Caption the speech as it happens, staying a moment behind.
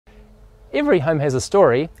Every home has a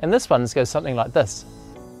story, and this one goes something like this.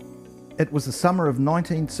 It was the summer of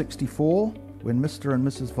 1964 when Mr. and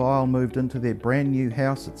Mrs. Vile moved into their brand new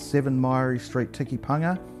house at 7 Maire Street,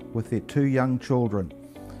 Tikipunga, with their 2 young children.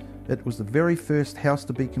 It was the very first house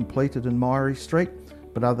to be completed in Maire Street,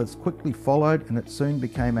 but others quickly followed, and it soon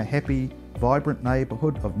became a happy, vibrant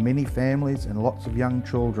neighbourhood of many families and lots of young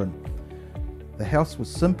children. The house was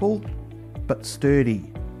simple but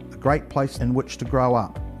sturdy, a great place in which to grow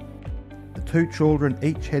up. The 2 children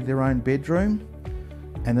each had their own bedroom,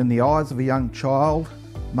 and in the eyes of a young child,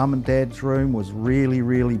 Mum and Dad's room was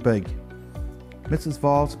really big. Mrs.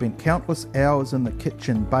 Vile spent countless hours in the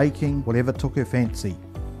kitchen baking whatever took her fancy.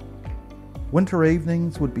 Winter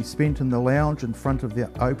evenings would be spent in the lounge in front of the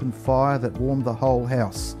open fire that warmed the whole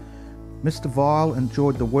house. Mr. Vile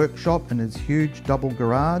enjoyed the workshop in his huge double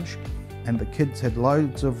garage, and the kids had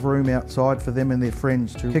loads of room outside for them and their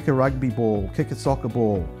friends to kick a rugby ball, kick a soccer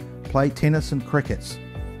ball, play tennis and cricket.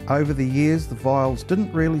 Over the years, the Viles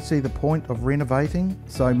didn't really see the point of renovating,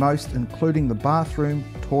 so most, including the bathroom,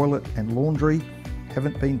 toilet and laundry,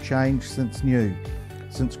 haven't been changed since new.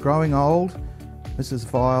 Since growing old, Mrs.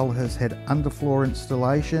 Vile has had underfloor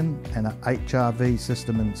installation and an HRV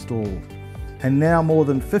system installed. And now, more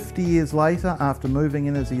than 50 years later, after moving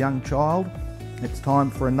in as a young child, it's time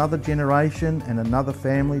for another generation and another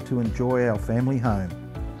family to enjoy our family home.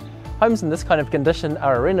 Homes in this kind of condition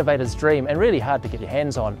are a renovator's dream and really hard to get your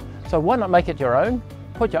hands on. So why not make it your own?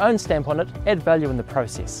 Put your own stamp on it, add value in the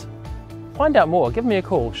process. Find out more, give me a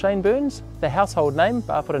call. Shane Burns, the household name,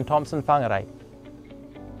 Barfoot and Thompson Whangarei.